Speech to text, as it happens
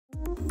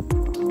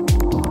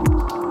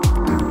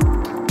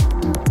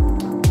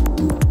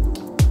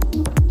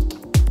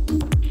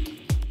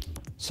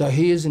So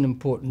here's an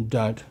important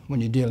don't when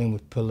you're dealing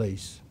with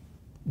police.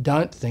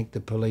 Don't think the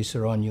police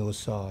are on your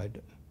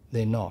side.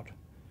 They're not.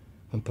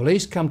 When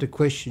police come to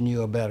question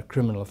you about a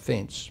criminal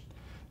offence,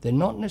 they're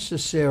not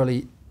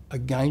necessarily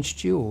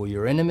against you or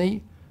your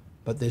enemy,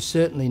 but they're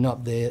certainly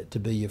not there to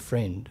be your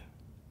friend.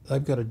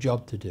 They've got a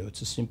job to do.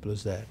 It's as simple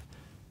as that.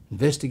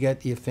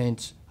 Investigate the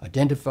offence,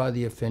 identify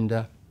the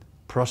offender,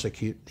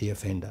 prosecute the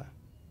offender.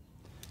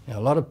 Now,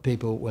 a lot of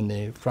people, when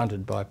they're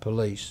fronted by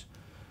police,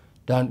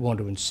 don't want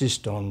to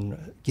insist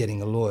on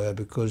getting a lawyer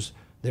because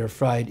they're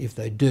afraid if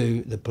they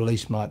do, the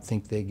police might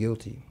think they're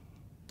guilty.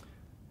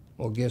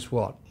 Well, guess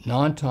what?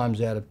 9 times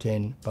out of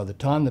 10, by the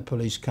time the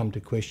police come to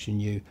question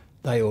you,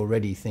 they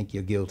already think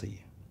you're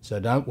guilty. So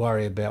don't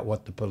worry about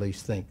what the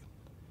police think.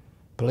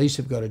 Police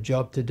have got a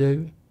job to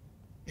do.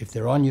 If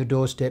they're on your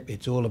doorstep,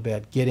 it's all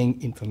about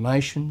getting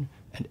information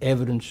and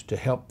evidence to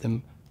help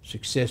them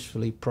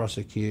successfully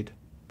prosecute,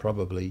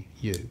 probably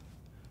you.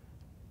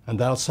 And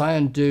they'll say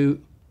and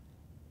do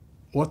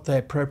what they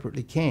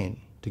appropriately can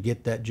to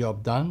get that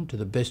job done to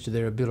the best of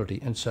their ability,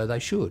 and so they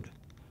should.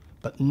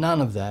 But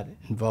none of that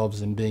involves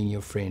them being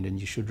your friend, and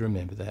you should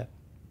remember that.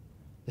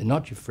 They're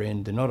not your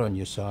friend, they're not on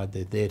your side,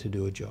 they're there to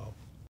do a job.